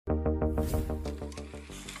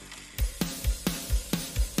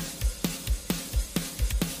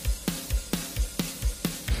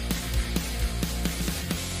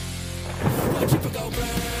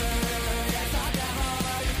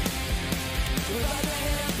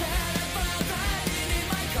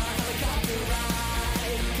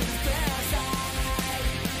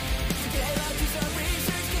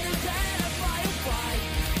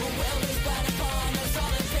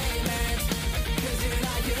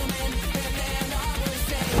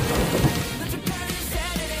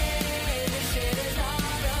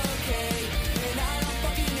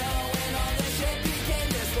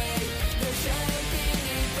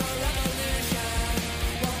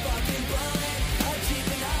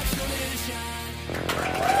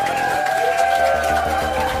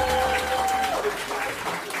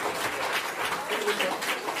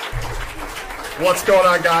What's going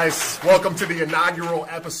on, guys? Welcome to the inaugural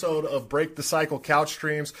episode of Break the Cycle Couch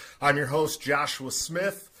Streams. I'm your host, Joshua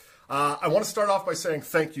Smith. I want to start off by saying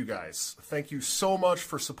thank you, guys. Thank you so much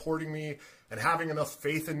for supporting me and having enough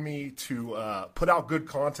faith in me to put out good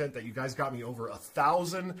content that you guys got me over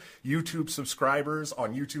 1,000 YouTube subscribers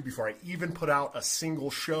on YouTube before I even put out a single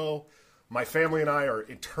show. My family and I are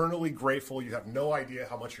eternally grateful. You have no idea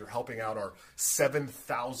how much you're helping out our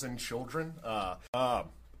 7,000 children.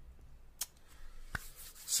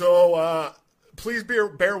 So please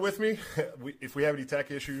bear with me if we have any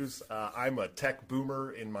tech issues. I'm a tech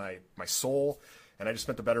boomer in my soul, and I just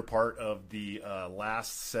spent the better part of the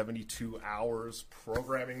last 72 hours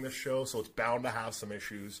programming this show, so it's bound to have some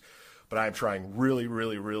issues, but I'm trying really,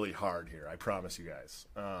 really, really hard here. I promise you guys.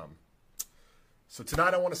 So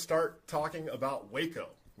tonight I want to start talking about Waco.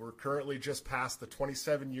 We're currently just past the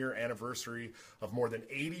 27-year anniversary of more than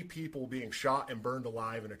 80 people being shot and burned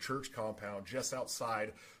alive in a church compound just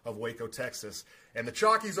outside of Waco, Texas. And the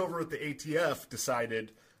Chalkies over at the ATF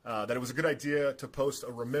decided that it was a good idea to post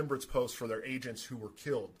a remembrance post for their agents who were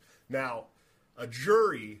killed. Now, a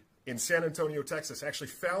jury in San Antonio, Texas, actually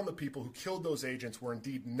found the people who killed those agents were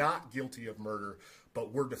indeed not guilty of murder,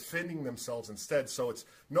 but were defending themselves instead. So it's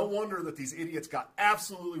no wonder that these idiots got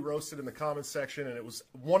absolutely roasted in the comments section, and it was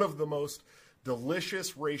one of the most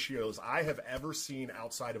delicious ratios I have ever seen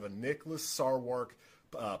outside of a Nicholas Sarwark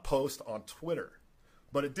post on Twitter.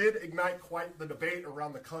 But it did ignite quite the debate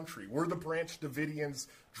around the country. Were the Branch Davidians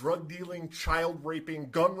drug-dealing,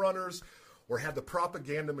 child-raping gun runners, or had the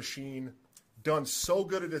propaganda machine done so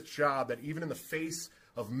good at its job that even in the face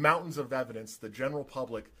of mountains of evidence, the general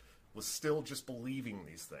public was still just believing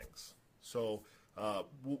these things? So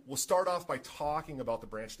we'll start off by talking about the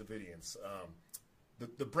Branch Davidians.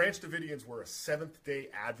 The Branch Davidians were a Seventh-day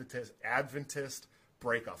Adventist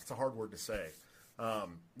breakoff. It's a hard word to say.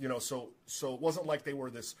 So it wasn't like they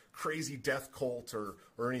were this crazy death cult or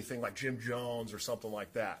anything like Jim Jones or something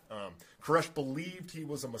like that. Koresh believed he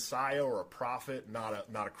was a Messiah or a prophet, not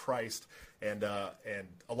a Christ, and a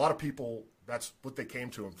lot of people, that's what they came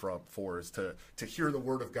to him for is to hear the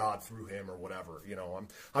word of God through him or whatever. You know,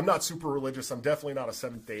 I'm not super religious. I'm definitely not a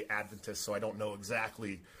Seventh-day Adventist, so I don't know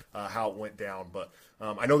exactly how it went down. But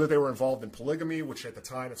I know that they were involved in polygamy, which at the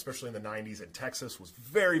time, especially in the 90s in Texas, was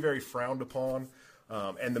very, very frowned upon.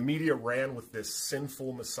 And the media ran with this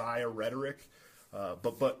sinful Messiah rhetoric.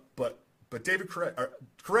 But David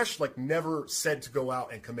Koresh like never said to go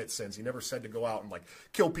out and commit sins. He never said to go out and like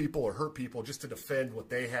kill people or hurt people just to defend what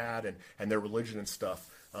they had and their religion and stuff.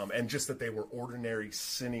 And just that they were ordinary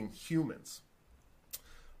sinning humans.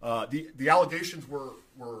 The allegations were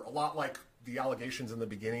a lot like the allegations in the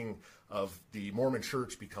beginning of the Mormon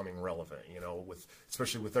Church becoming relevant, you know,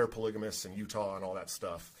 especially with their polygamists in Utah and all that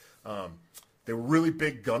stuff. They were really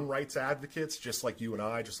big gun rights advocates, just like you and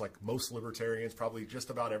I, just like most libertarians. Probably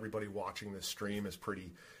just about everybody watching this stream is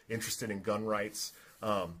pretty interested in gun rights.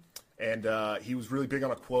 And he was really big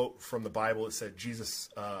on a quote from the Bible. It said, Jesus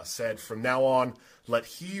said, "From now on, let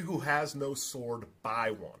he who has no sword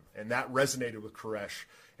buy one." And that resonated with Koresh,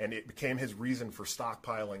 and it became his reason for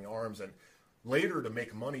stockpiling arms and later to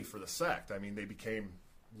make money for the sect. I mean, they became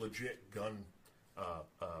legit gun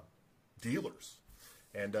dealers.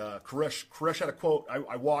 And Koresh had a quote.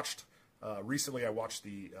 I watched recently. I watched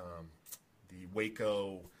the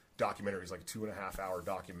Waco documentary. It's like a 2.5-hour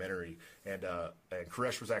documentary, and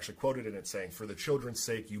Koresh was actually quoted in it saying, "For the children's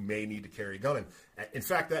sake, you may need to carry a gun." And in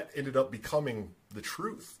fact, that ended up becoming the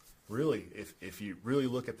truth. Really, if you really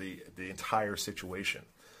look at the entire situation.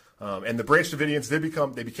 And the Branch Davidians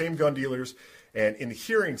became gun dealers. And in the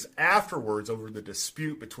hearings afterwards over the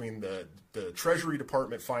dispute between the Treasury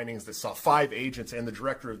Department findings that saw 5 agents and the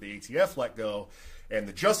director of the ATF let go, and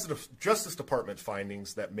the Justice Department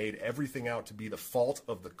findings that made everything out to be the fault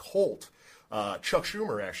of the cult, Chuck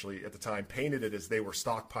Schumer, actually, at the time, painted it as they were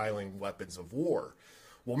stockpiling weapons of war.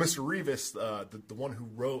 Well, Mr. Rivas, the one who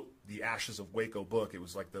wrote the Ashes of Waco book, it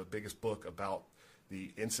was like the biggest book about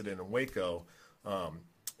the incident in Waco,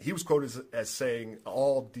 he was quoted as saying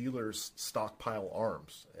all dealers stockpile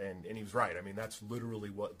arms. And he was right. I mean, that's literally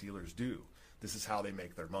what dealers do. This is how they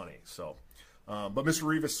make their money. So, but Mr.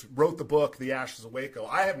 Rivas wrote the book, The Ashes of Waco.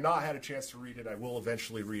 I have not had a chance to read it. I will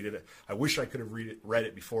eventually read it. I wish I could have read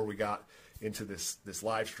it before we got into this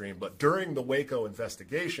live stream. But during the Waco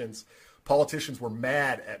investigations, politicians were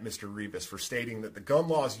mad at Mr. Rivas for stating that the gun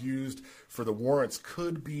laws used for the warrants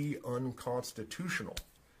could be unconstitutional.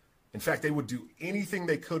 In fact, they would do anything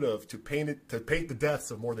they could have to paint the deaths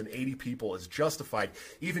of more than 80 people as justified,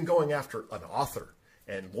 even going after an author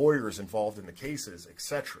and lawyers involved in the cases,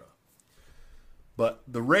 etc. But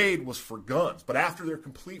the raid was for guns. But after their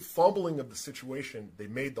complete fumbling of the situation, they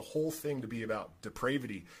made the whole thing to be about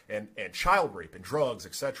depravity and child rape and drugs,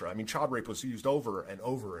 etc. I mean, child rape was used over and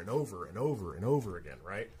over and over and over and over again,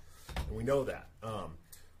 right? And we know that.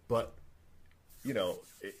 But, you know,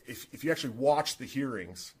 if you actually watch the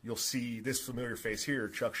hearings, you'll see this familiar face here,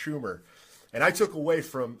 Chuck Schumer. And I took away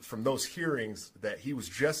from those hearings that he was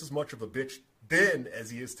just as much of a bitch then as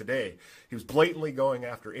he is today. He was blatantly going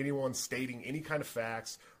after anyone stating any kind of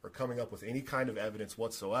facts or coming up with any kind of evidence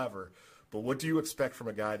whatsoever. But what do you expect from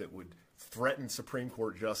a guy that would threaten Supreme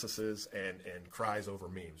Court justices and cries over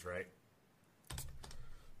memes, right?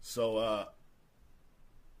 So,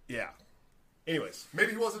 yeah. Anyways,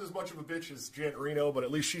 maybe he wasn't as much of a bitch as Janet Reno, but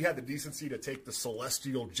at least she had the decency to take the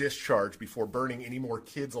celestial discharge before burning any more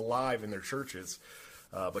kids alive in their churches.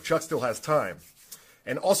 But Chuck still has time.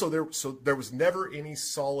 And also, there was never any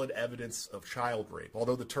solid evidence of child rape,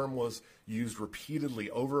 although the term was used repeatedly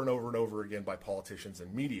over and over and over again by politicians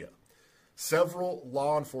and media. Several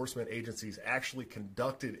law enforcement agencies actually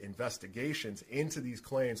conducted investigations into these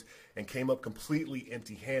claims and came up completely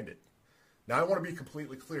empty-handed. Now, I want to be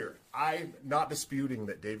completely clear. I'm not disputing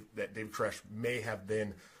that Dave Koresh may have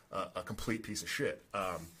been a complete piece of shit.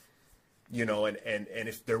 You know, and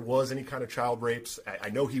if there was any kind of child rapes, I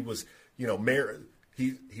know he was, you know, married.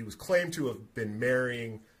 He was claimed to have been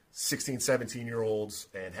marrying 16, 17-year-olds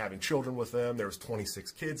and having children with them. There was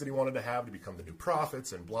 26 kids that he wanted to have to become the new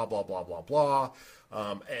prophets and blah, blah, blah, blah, blah.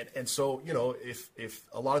 And so, you know, if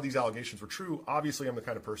a lot of these allegations were true, obviously I'm the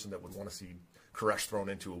kind of person that would want to see Koresh thrown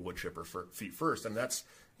into a wood chipper feet first. And that's,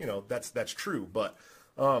 you know, that's true. But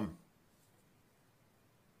I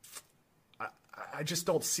just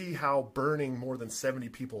don't see how burning more than 70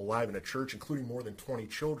 people alive in a church, including more than 20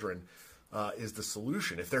 children, is the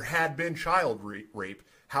solution. If there had been child rape,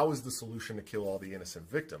 how is the solution to kill all the innocent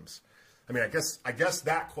victims? I mean, I guess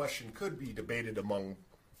that question could be debated among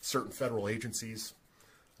certain federal agencies,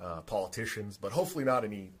 politicians, but hopefully not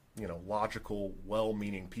any, you know, logical,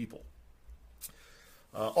 well-meaning people.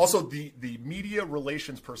 Also, the media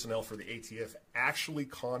relations personnel for the ATF actually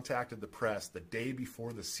contacted the press the day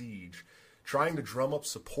before the siege, trying to drum up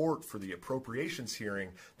support for the appropriations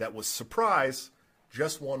hearing that was, surprise,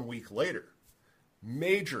 just 1 week later.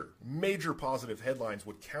 Major positive headlines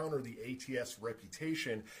would counter the ATF's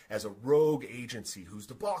reputation as a rogue agency whose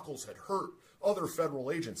debacles had hurt other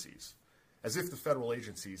federal agencies, as if the federal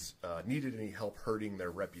agencies needed any help hurting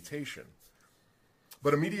their reputation.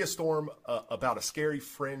 But a media storm about a scary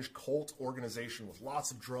fringe cult organization with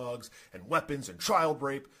lots of drugs and weapons and child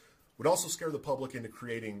rape would also scare the public into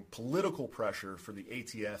creating political pressure for the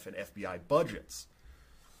ATF and FBI budgets.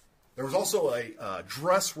 There was also a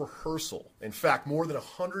dress rehearsal. In fact, more than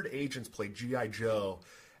 100 agents played G.I. Joe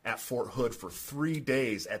at Fort Hood for 3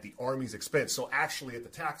 days at the Army's expense, so actually at the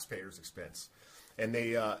taxpayers' expense. And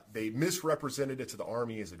they misrepresented it to the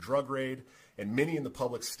Army as a drug raid, and many in the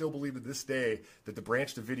public still believe to this day that the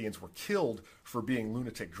Branch Davidians were killed for being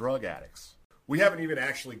lunatic drug addicts. We haven't even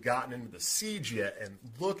actually gotten into the siege yet, and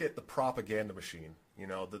look at the propaganda machine. You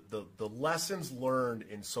know, the lessons learned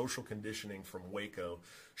in social conditioning from Waco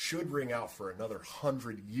should ring out for another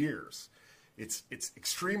 100 years. It's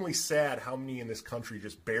extremely sad how many in this country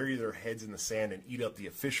just bury their heads in the sand and eat up the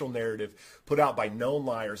official narrative put out by known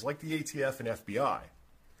liars like the ATF and FBI.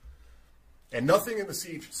 And nothing in the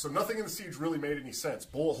siege really made any sense.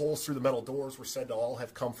 Bullet holes through the metal doors were said to all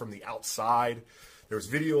have come from the outside. There was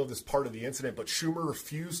video of this part of the incident, but Schumer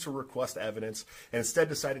refused to request evidence and instead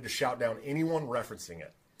decided to shout down anyone referencing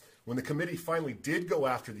it. When the committee finally did go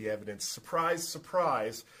after the evidence, surprise,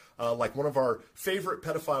 surprise, like one of our favorite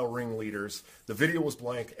pedophile ringleaders, the video was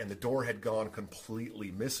blank and the door had gone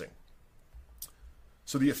completely missing.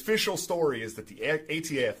 So the official story is that the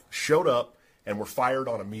ATF showed up and were fired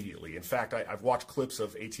on immediately. In fact, I've watched clips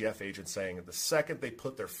of ATF agents saying that the second they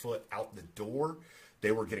put their foot out the door,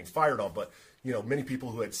 they were getting fired on. But, many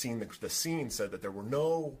people who had seen the scene said that there were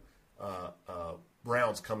no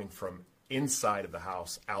rounds coming from inside of the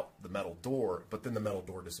house out the metal door, but then the metal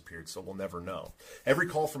door disappeared, so we'll never know. Every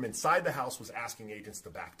call from inside the house was asking agents to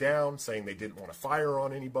back down, saying they didn't want to fire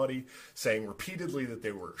on anybody, saying repeatedly that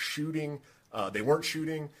they were shooting. They weren't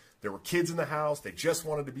shooting. There were kids in the house. They just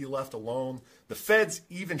wanted to be left alone. The feds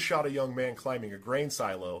even shot a young man climbing a grain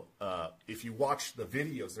silo. If you watch the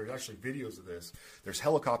videos, there's actually videos of this. There's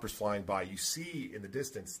helicopters flying by. You see in the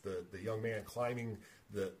distance the young man climbing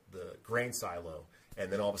the grain silo, and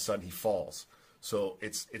then all of a sudden he falls. So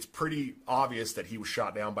it's pretty obvious that he was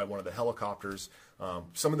shot down by one of the helicopters.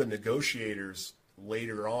 Some of the negotiators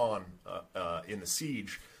later on in the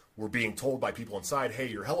siege were being told by people inside, hey,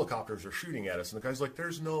 your helicopters are shooting at us. And the guy's like,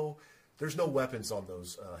 there's no weapons on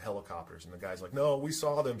those helicopters. And the guy's like, no, we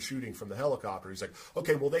saw them shooting from the helicopter. He's like,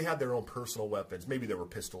 okay, well, they had their own personal weapons. Maybe there were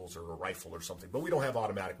pistols or a rifle or something, but we don't have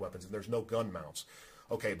automatic weapons and there's no gun mounts.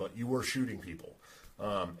 Okay, but you were shooting people.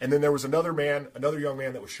 And then there was another young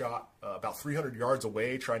man that was shot about 300 yards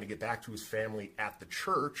away trying to get back to his family at the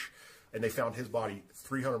church. And they found his body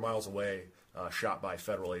 300 miles away, shot by a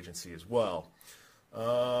federal agency as well.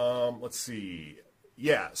 Let's see.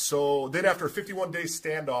 Yeah, so then after a 51-day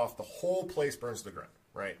standoff, the whole place burns to the ground,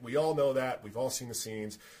 right? We all know that. We've all seen the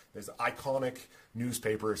scenes. There's the iconic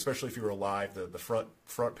newspaper, especially if you were alive, the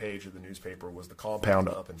front page of the newspaper was the compound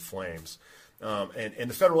up in flames. And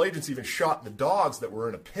the federal agents even shot the dogs that were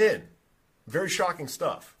in a pen. Very shocking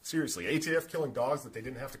stuff. Seriously, ATF killing dogs that they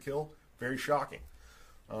didn't have to kill, very shocking.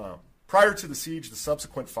 Prior to the siege, the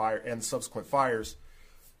subsequent fires,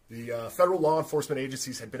 the federal law enforcement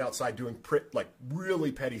agencies had been outside doing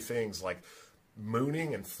really petty things like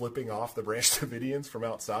mooning and flipping off the Branch Davidians from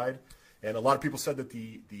outside. And a lot of people said that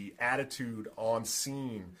the attitude on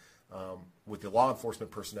scene with the law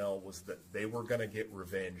enforcement personnel was that they were going to get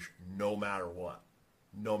revenge no matter what.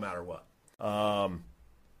 No matter what.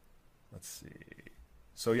 Let's see.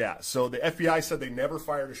 So the FBI said they never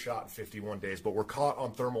fired a shot in 51 days, but were caught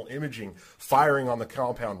on thermal imaging firing on the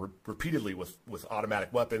compound repeatedly with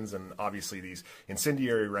automatic weapons and obviously these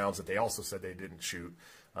incendiary rounds that they also said they didn't shoot.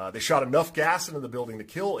 They shot enough gas into the building to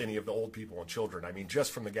kill any of the old people and children. I mean,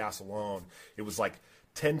 just from the gas alone, it was like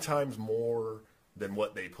 10 times more than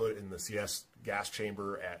what they put in the CS gas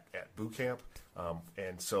chamber at boot camp.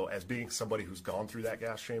 And so as being somebody who's gone through that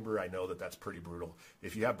gas chamber, I know that that's pretty brutal.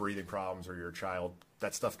 If you have breathing problems or you're a child,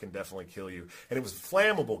 that stuff can definitely kill you. And it was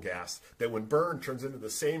flammable gas that when burned turns into the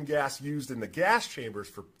same gas used in the gas chambers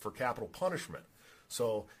for capital punishment.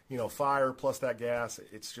 So, fire plus that gas,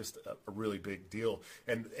 it's just a really big deal.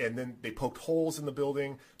 And then they poked holes in the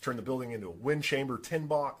building, turned the building into a wind chamber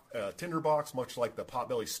tinderbox, much like the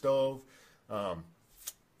potbelly stove.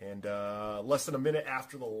 And less than a minute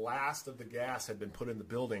after the last of the gas had been put in the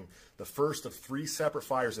building, the first of 3 separate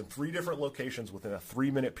fires in 3 different locations within a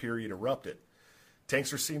 3-minute period erupted.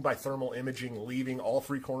 Tanks are seen by thermal imaging leaving all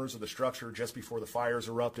 3 corners of the structure just before the fires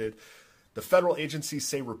erupted. The federal agencies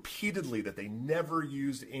say repeatedly that they never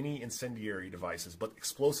used any incendiary devices, but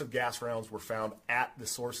explosive gas rounds were found at the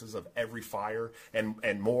sources of every fire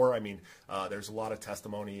and more. I mean, there's a lot of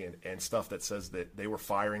testimony and stuff that says that they were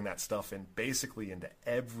firing that stuff in basically into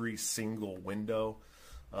every single window.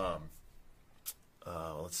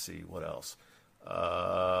 Let's see, what else?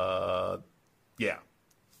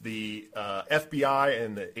 The FBI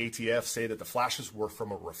and the ATF say that the flashes were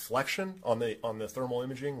from a reflection on the thermal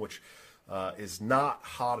imaging, which is not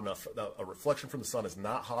hot enough. A reflection from the sun is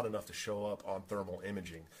not hot enough to show up on thermal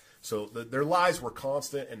imaging. So their lies were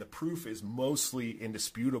constant, and the proof is mostly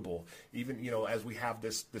indisputable. Even, as we have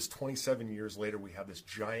this 27 years later, we have this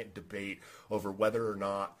giant debate over whether or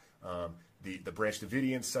not the Branch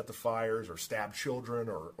Davidians set the fires or stabbed children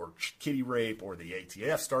or kitty rape, or the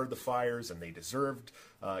ATF started the fires and they deserved,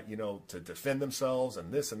 to defend themselves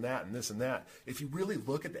and this and that and this and that. If you really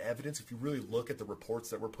look at the evidence, if you really look at the reports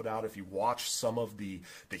that were put out, if you watch some of the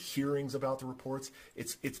hearings about the reports,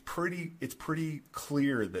 it's pretty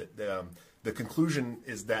clear that the conclusion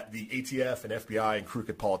is that the ATF and FBI and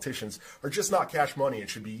crooked politicians are just not cash money and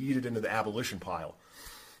should be yeeted into the abolition pile.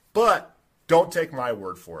 But don't take my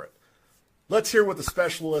word for it. Let's hear what the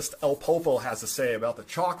specialist El Popo has to say about the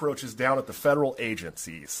chalk roaches down at the federal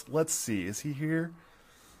agencies. Let's see. Is he here?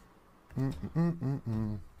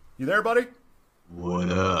 You there, buddy? What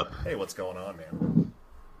up? Hey, what's going on, man?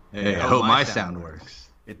 Hey, I hope my sound works.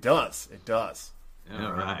 It does. It does.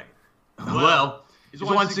 All right. Well, it's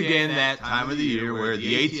once again that time of the year where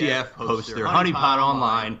the ATF posts their honeypot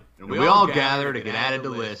online and we all gather to get added to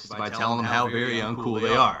lists by telling them how very uncool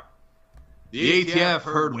they are. The ATF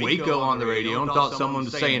heard Waco on the radio and thought someone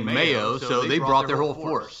was saying Mayo, so they brought their whole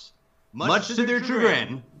force. Much to their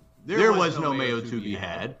chagrin, there was no Mayo to be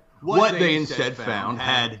had. What they instead found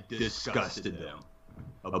had disgusted them.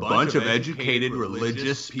 A bunch of educated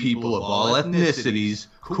religious people of all ethnicities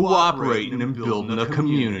cooperating and building a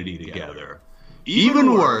community together.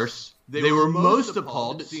 Even worse, they were most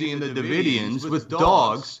appalled at seeing the Davidians with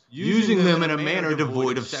dogs, using them in a manner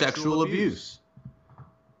devoid of sexual abuse.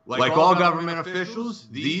 Like all government officials,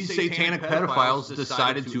 these satanic pedophiles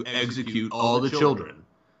decided to execute all the children.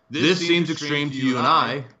 This seems extreme to you and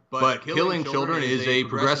I, but killing children is a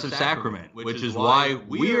progressive sacrament, which is why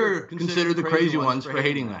we are considered the crazy ones for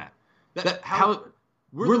hating that.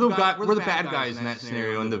 We're the bad guys in that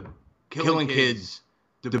scenario in the killing kids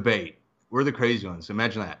debate. We're the crazy ones.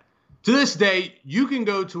 Imagine that. To this day, you can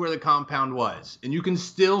go to where the compound was, and you can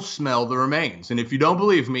still smell the remains. And if you don't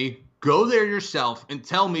believe me, go there yourself and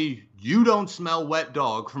tell me you don't smell wet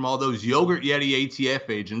dog from all those Yogurt Yeti ATF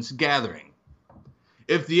agents gathering.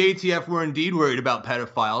 If the ATF were indeed worried about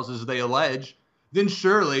pedophiles, as they allege, then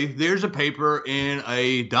surely there's a paper in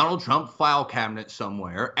a Donald Trump file cabinet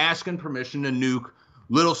somewhere asking permission to nuke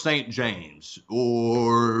Little St. James,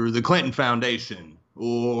 or the Clinton Foundation,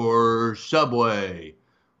 or Subway,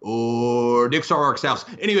 or Dick Sarwark's house.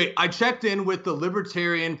 Anyway, I checked in with the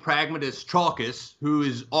libertarian pragmatist Chalkus, who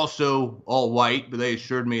is also all white, but they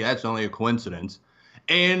assured me that's only a coincidence.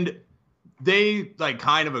 And they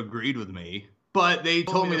kind of agreed with me. But they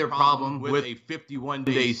told me their problem with a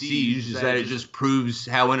 51-day siege is that it just proves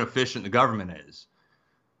how inefficient the government is.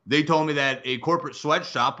 They told me that a corporate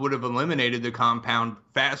sweatshop would have eliminated the compound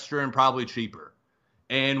faster and probably cheaper.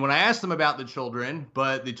 And when I asked them about the children,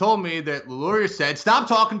 but they told me that the lawyer said, stop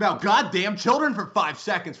talking about goddamn children for 5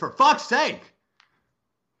 seconds, for fuck's sake.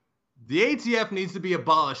 The ATF needs to be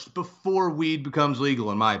abolished before weed becomes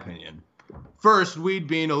legal, in my opinion. First, weed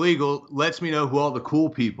being illegal lets me know who all the cool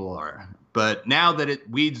people are. But now that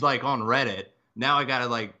weed's on Reddit, now I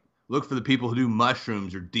gotta look for the people who do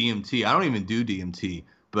mushrooms or DMT. I don't even do DMT,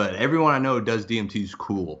 but everyone I know who does DMT is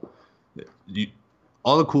cool.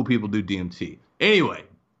 All the cool people do DMT. Anyway,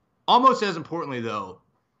 almost as importantly though,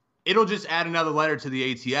 it'll just add another letter to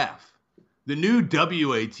the ATF. The new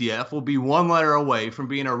WATF will be one letter away from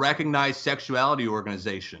being a recognized sexuality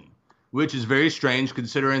organization, which is very strange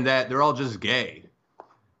considering that they're all just gay.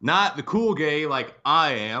 Not the cool gay like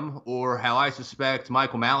I am, or how I suspect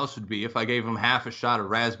Michael Malice would be if I gave him half a shot of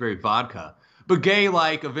raspberry vodka, but gay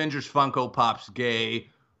like Avengers Funko Pops gay,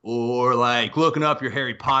 or looking up your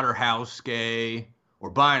Harry Potter house gay, or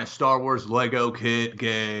buying a Star Wars Lego kit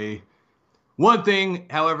gay. One thing,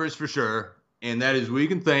 however, is for sure, and that is we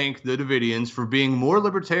can thank the Davidians for being more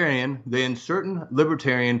libertarian than certain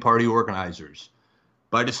Libertarian Party organizers,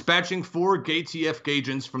 by dispatching 4 GATF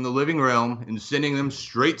agents from the living realm and sending them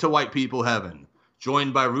straight to white people heaven,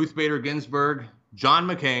 joined by Ruth Bader Ginsburg, John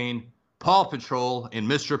McCain, Paw Patrol, and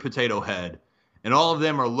Mr. Potato Head, and all of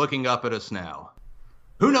them are looking up at us now.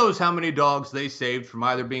 Who knows how many dogs they saved from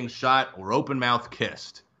either being shot or open-mouth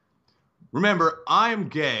kissed. Remember, I'm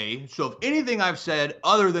gay, so if anything I've said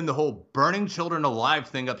other than the whole burning children alive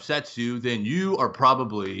thing upsets you, then you are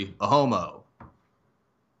probably a homo.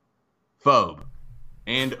 Phobe.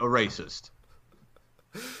 And a racist.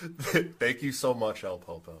 Thank you so much, El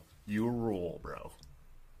Popo. You rule, bro.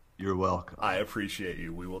 You're welcome. I appreciate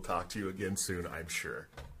you. We will talk to you again soon, I'm sure.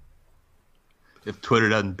 If Twitter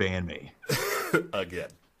doesn't ban me. Again.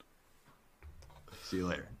 See you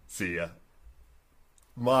later. See ya.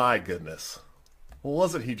 My goodness. Well,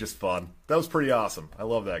 wasn't he just fun? That was pretty awesome. I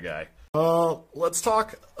love that guy. Let's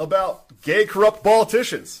talk about gay corrupt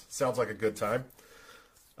politicians. Sounds like a good time.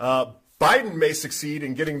 Biden may succeed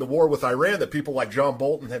in getting the war with Iran that people like John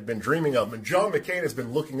Bolton have been dreaming of, and John McCain has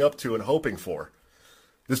been looking up to and hoping for.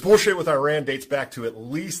 This bullshit with Iran dates back to at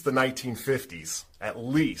least the 1950s, at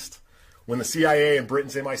least, when the CIA and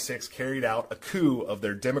Britain's MI6 carried out a coup of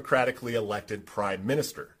their democratically elected prime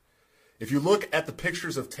minister. If you look at the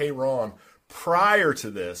pictures of Tehran prior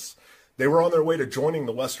to this, they were on their way to joining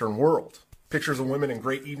the Western world. Pictures of women in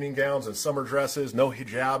great evening gowns and summer dresses, no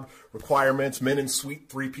hijab requirements, men in sweet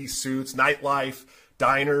three-piece suits, nightlife,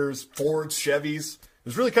 diners, Fords, Chevys. It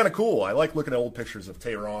was really kind of cool. I like looking at old pictures of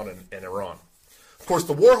Tehran and Iran. Of course,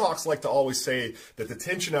 the war hawks like to always say that the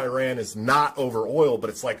tension in Iran is not over oil, but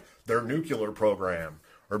it's like their nuclear program,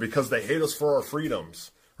 or because they hate us for our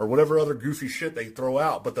freedoms, or whatever other goofy shit they throw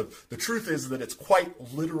out. But the truth is that it's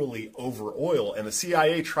quite literally over oil, and the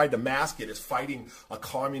CIA tried to mask it as fighting a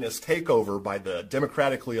communist takeover by the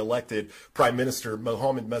democratically elected Prime Minister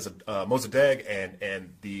Mohammad Mossadegh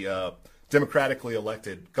and the democratically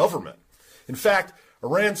elected government. In fact,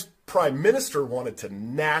 Iran's prime minister wanted to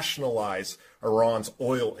nationalize Iran's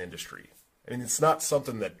oil industry. I mean, it's not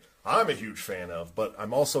something that I'm a huge fan of, but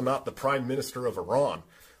I'm also not the prime minister of Iran.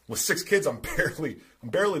 With 6 kids, I'm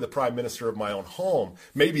barely the prime minister of my own home.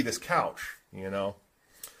 Maybe this couch, you know.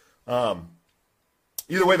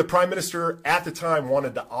 Either way, the prime minister at the time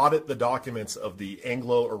wanted to audit the documents of the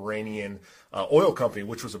Anglo-Iranian oil company,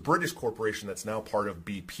 which was a British corporation that's now part of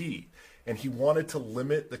BP. And he wanted to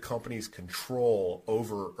limit the company's control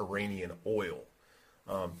over Iranian oil.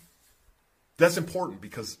 That's important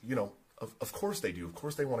because, you know, of course they do. Of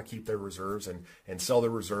course they want to keep their reserves and sell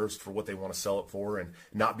their reserves for what they want to sell it for and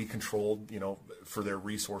not be controlled, you know, for their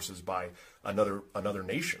resources by another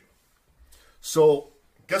nation. So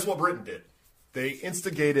guess what Britain did? They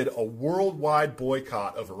instigated a worldwide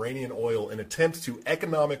boycott of Iranian oil in attempts to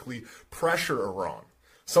economically pressure Iran.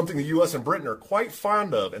 Something the U.S. and Britain are quite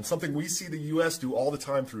fond of, and something we see the U.S. do all the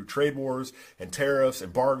time through trade wars and tariffs,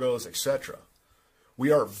 embargoes, etc.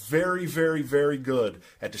 We are very, very, very good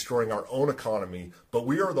at destroying our own economy, but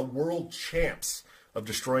we are the world champs of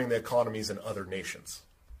destroying the economies in other nations.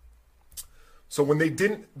 So when they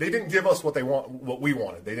didn't give us what we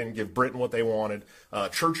wanted. They didn't give Britain what they wanted.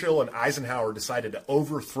 Churchill and Eisenhower decided to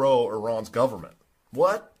overthrow Iran's government.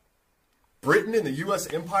 What? Britain and the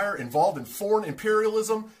U.S. empire involved in foreign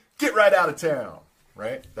imperialism? Get right out of town,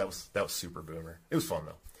 right? That was super boomer. It was fun,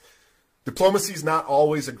 though. Diplomacy is not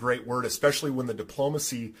always a great word, especially when the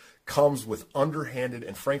diplomacy comes with underhanded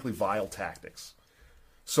and frankly vile tactics.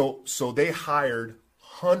 So they hired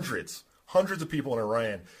hundreds of people in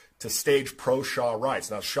Iran to stage pro-Shah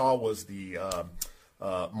riots. Now, Shah was the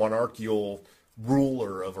monarchical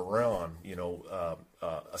ruler of Iran, you know,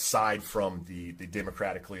 aside from the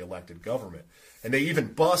democratically elected government. And they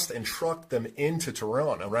even bust and trucked them into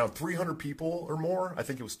Tehran. Around 300 people or more, I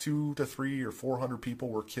think it was 200 to 300 or 400 people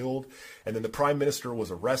were killed. And then the prime minister was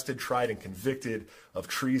arrested, tried, and convicted of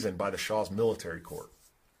treason by the Shah's military court.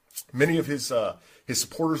 Many of his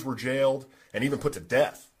supporters were jailed and even put to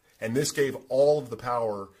death. And this gave all of the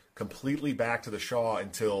power completely back to the Shah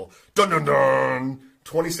until, dun dun dun,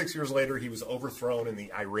 26 years later, he was overthrown in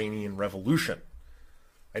the Iranian Revolution.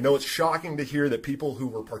 I know it's shocking to hear that people who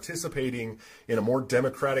were participating in a more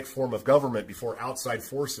democratic form of government before outside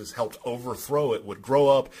forces helped overthrow it would grow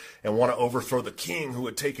up and want to overthrow the king who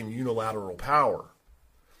had taken unilateral power.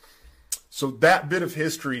 So that bit of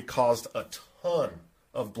history caused a ton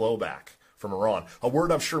of blowback from Iran, a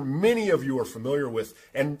word I'm sure many of you are familiar with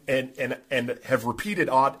and have repeated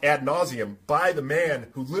ad nauseum by the man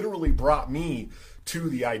who literally brought me to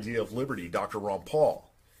the idea of liberty, Dr. Ron Paul.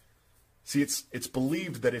 See, it's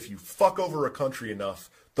believed that if you fuck over a country enough,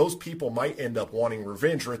 those people might end up wanting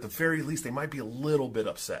revenge, or at the very least, they might be a little bit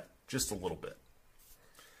upset, just a little bit.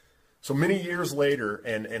 So many years later,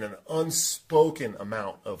 and an unspoken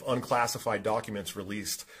amount of unclassified documents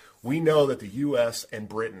released, we know that the U.S. and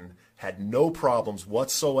Britain had no problems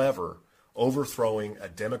whatsoever overthrowing a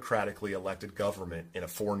democratically elected government in a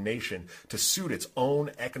foreign nation to suit its own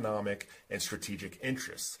economic and strategic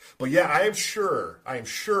interests. But yeah, I am sure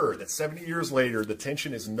that 70 years later, the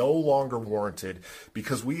tension is no longer warranted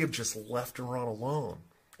because we have just left Iran alone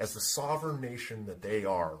as the sovereign nation that they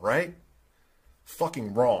are, right?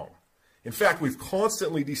 Fucking wrong. In fact, we've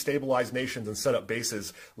constantly destabilized nations and set up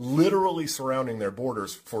bases literally surrounding their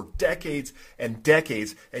borders for decades and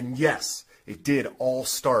decades, and yes, it did all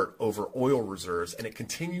start over oil reserves, and it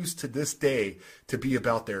continues to this day to be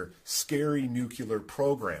about their scary nuclear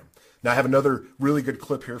program. Now, I have another really good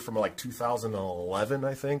clip here from like 2011,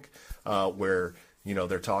 I think, where, you know,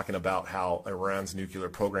 they're talking about how Iran's nuclear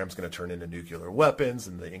program is going to turn into nuclear weapons,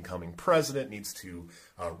 and the incoming president needs to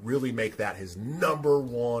really make that his number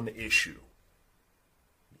one issue.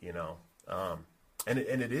 You know, and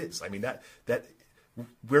it is. I mean, that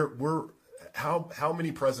we're how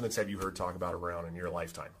many presidents have you heard talk about Iran in your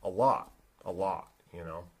lifetime? A lot, you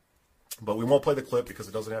know. But we won't play the clip because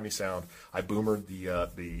it doesn't have any sound. I boomered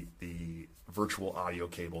the virtual audio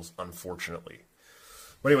cables, unfortunately.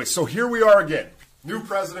 But anyway, so here we are again. New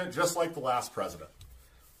president, just like the last president.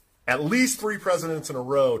 At least 3 presidents in a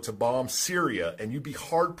row to bomb Syria, and you'd be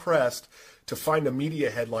hard-pressed to find a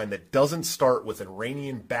media headline that doesn't start with an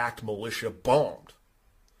Iranian-backed militia bombed.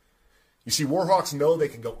 You see, warhawks know they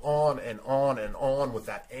can go on and on and on with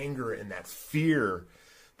that anger and that fear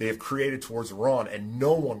they have created towards Iran, and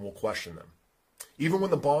no one will question them. even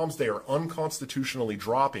when the bombs they are unconstitutionally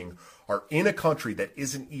dropping are in a country that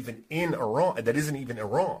isn't even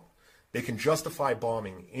Iran. They can justify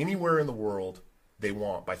bombing anywhere in the world they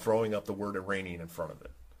want by throwing up the word Iranian in front of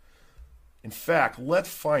it. In fact, let's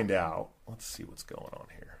find out. Let's see what's going on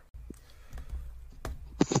here.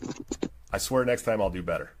 I swear next time I'll do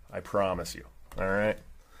better. I promise you. All right?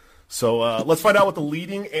 So let's find out what the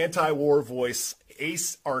leading anti-war voice,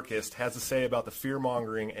 Ace Archist, has to say about the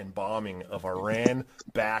fear-mongering and bombing of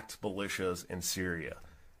Iran-backed militias in Syria.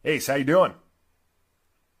 Ace, how you doing?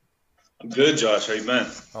 I'm good, Josh. How you been?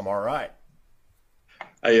 I'm all right.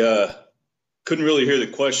 I couldn't really hear the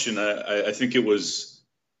question. I think it was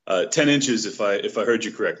 10 inches if I heard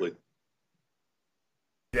you correctly.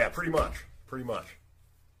 Yeah, pretty much.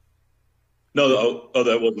 No,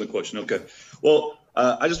 that wasn't the question. Okay. Well,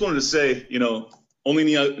 I just wanted to say, only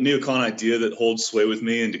neocon idea that holds sway with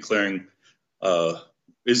me in declaring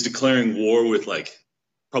war with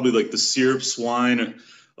probably the syrup swine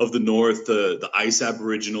of the North, the ice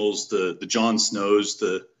aboriginals, the Jon Snows,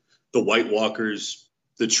 the White Walkers,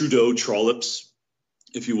 the Trudeau trollops,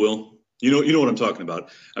 if you will. You know what I'm talking about.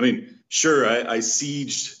 I mean, sure, I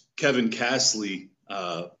sieged Kevin Castley,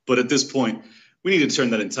 but at this point, we need to turn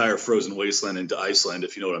that entire frozen wasteland into Iceland,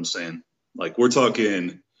 if you know what I'm saying. We're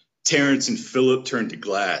talking Terrence and Philip turned to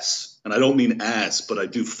glass. And I don't mean ass, but I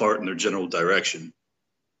do fart in their general direction.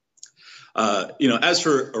 As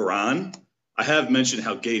for Iran, I have mentioned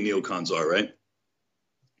how gay neocons are, right?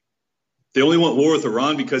 They only want war with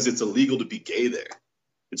Iran because it's illegal to be gay there.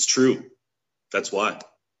 It's true. That's why.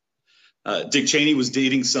 Dick Cheney was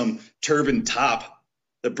dating some turban top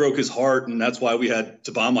that broke his heart, and that's why we had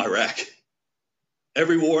to bomb Iraq.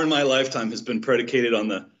 Every war in my lifetime has been predicated on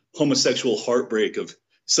the homosexual heartbreak of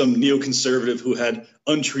some neoconservative who had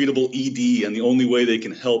untreatable ED, and the only way they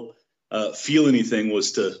can help feel anything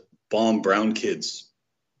was to bomb brown kids.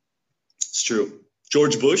 It's true.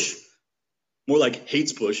 George Bush, more like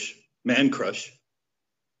hates Bush, man crush.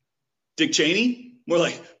 Dick Cheney, more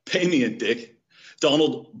like pay me a dick.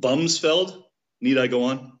 Donald Bumsfeld, need I go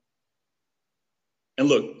on? And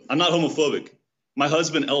look, I'm not homophobic. My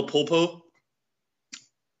husband, El Pulpo,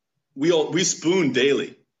 we spoon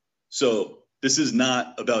daily. So this is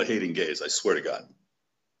not about hating gays, I swear to God.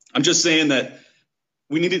 I'm just saying that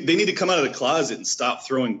they need to come out of the closet and stop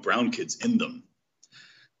throwing brown kids in them.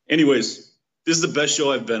 Anyways, this is the best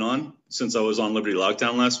show I've been on since I was on Liberty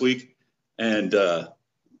Lockdown last week. And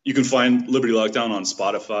you can find Liberty Lockdown on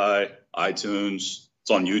Spotify, iTunes.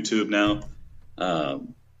 It's on YouTube now.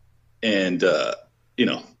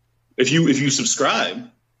 If you subscribe,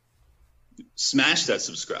 smash that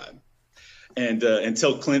subscribe. And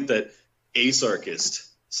tell Clint that Ace Archist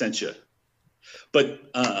sent you. But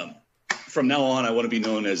from now on, I want to be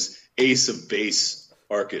known as Ace of Base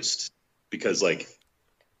Archist because,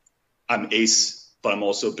 I'm Ace, but I'm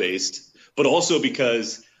also based. But also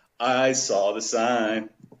because I saw the sign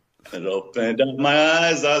and opened up my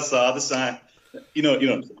eyes. I saw the sign. You know what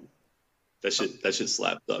I'm saying? That shit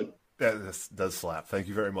slap, dog. That does slap. Thank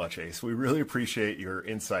you very much, Ace. We really appreciate your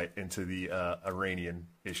insight into the Iranian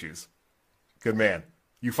issues. Good man.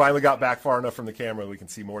 You finally got back far enough from the camera we can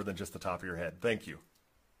see more than just the top of your head. Thank you.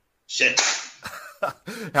 Shit.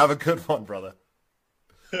 Have a good one, brother.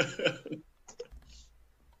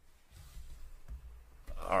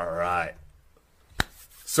 All right.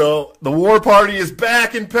 So the war party is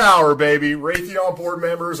back in power, baby. Raytheon board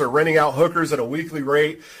members are renting out hookers at a weekly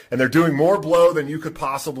rate, and they're doing more blow than you could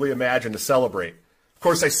possibly imagine to celebrate. Of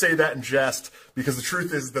course, I say that in jest because the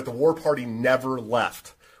truth is that the war party never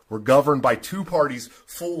left. We're governed by two parties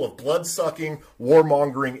full of blood-sucking,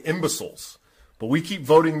 warmongering imbeciles. But we keep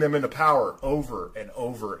voting them into power over and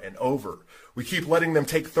over and over. We keep letting them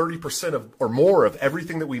take 30% or more of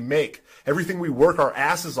everything that we make, everything we work our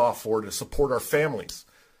asses off for to support our families.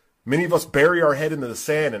 Many of us bury our head into the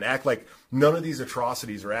sand and act like none of these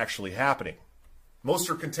atrocities are actually happening. Most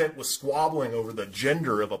are content with squabbling over the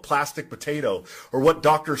gender of a plastic potato or what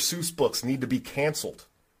Dr. Seuss books need to be canceled.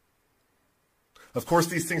 Of course,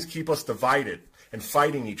 these things keep us divided and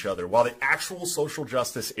fighting each other, while the actual social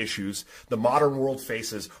justice issues the modern world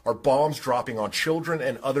faces are bombs dropping on children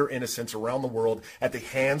and other innocents around the world at the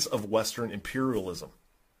hands of Western imperialism.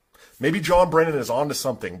 Maybe John Brennan is onto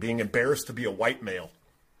something, being embarrassed to be a white male.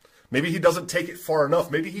 Maybe he doesn't take it far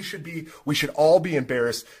enough. Maybe we should all be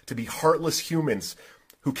embarrassed to be heartless humans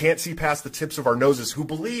who can't see past the tips of our noses, who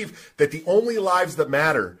believe that the only lives that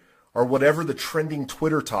matter are whatever the trending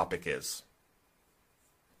Twitter topic is.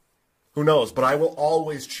 Who knows? But I will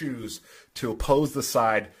always choose to oppose the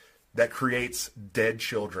side that creates dead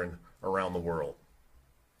children around the world.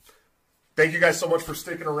 Thank you guys so much for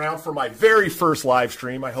sticking around for my very first live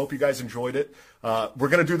stream. I hope you guys enjoyed it. We're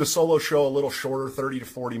going to do the solo show a little shorter, 30 to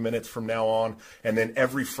 40 minutes from now on. And then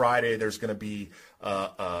every Friday there's going to be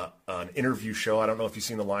an interview show. I don't know if you've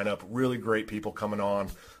seen the lineup. Really great people coming on.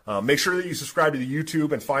 Make sure that you subscribe to the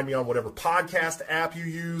YouTube and find me on whatever podcast app you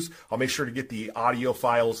use. I'll make sure to get the audio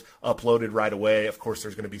files uploaded right away. Of course,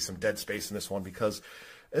 there's going to be some dead space in this one because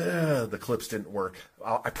the clips didn't work.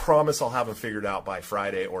 I promise I'll have them figured out by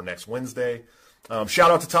Friday or next Wednesday. Shout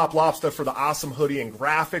out to Top Lobster for the awesome hoodie and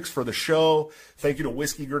graphics for the show. Thank you to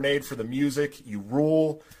Whiskey Grenade for the music. You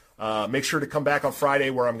rule. Make sure to come back on Friday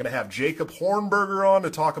where I'm going to have Jacob Hornberger on to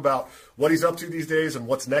talk about what he's up to these days and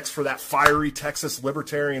what's next for that fiery Texas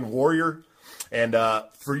libertarian warrior. And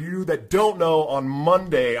for you that don't know, on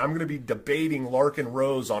Monday, I'm going to be debating Larkin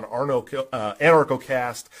Rose on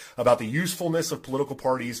Anarchocast about the usefulness of political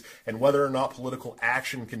parties and whether or not political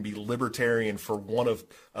action can be libertarian for one of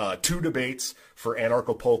 2 debates for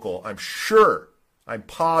Anarchopokal. I'm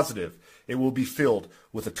positive it will be filled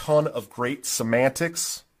with a ton of great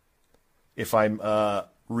semantics, if I'm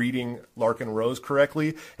reading Larkin Rose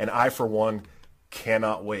correctly, and I, for one,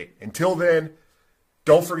 cannot wait. Until then,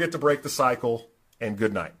 don't forget to break the cycle, and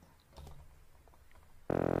good night.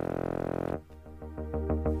 Due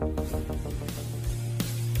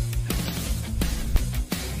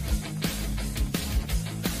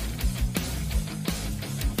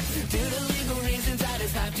to legal reasons, I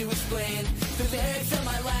just have to explain. The lyrics of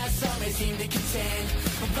my last song may seem to contain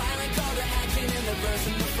a violent call to action in the verse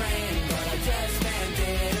and refrain, but I just meant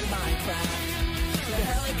it in Minecraft. The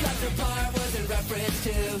helicopter part was in reference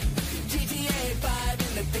to GTA 5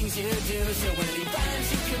 and the things you do. So any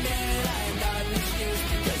violence you commit, I am not an excuse,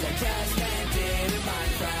 because I just meant it in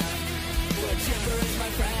Minecraft. Well, Chipper is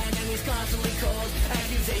my friend and he's constantly cold.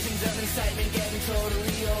 Accusations of incitement getting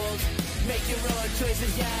totally old. Make your own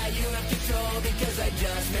choices, yeah, you have control, because I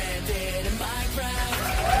just meant it in Minecraft.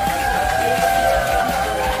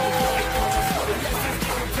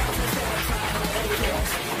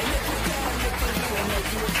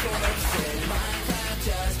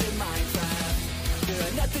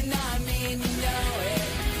 Nothing I mean, you know it.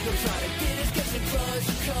 Don't try to get us cause you're close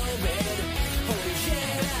to COVID. Holy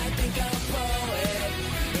shit, I think I'm a poet.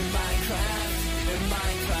 In Minecraft, in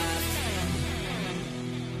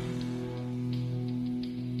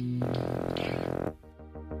Minecraft.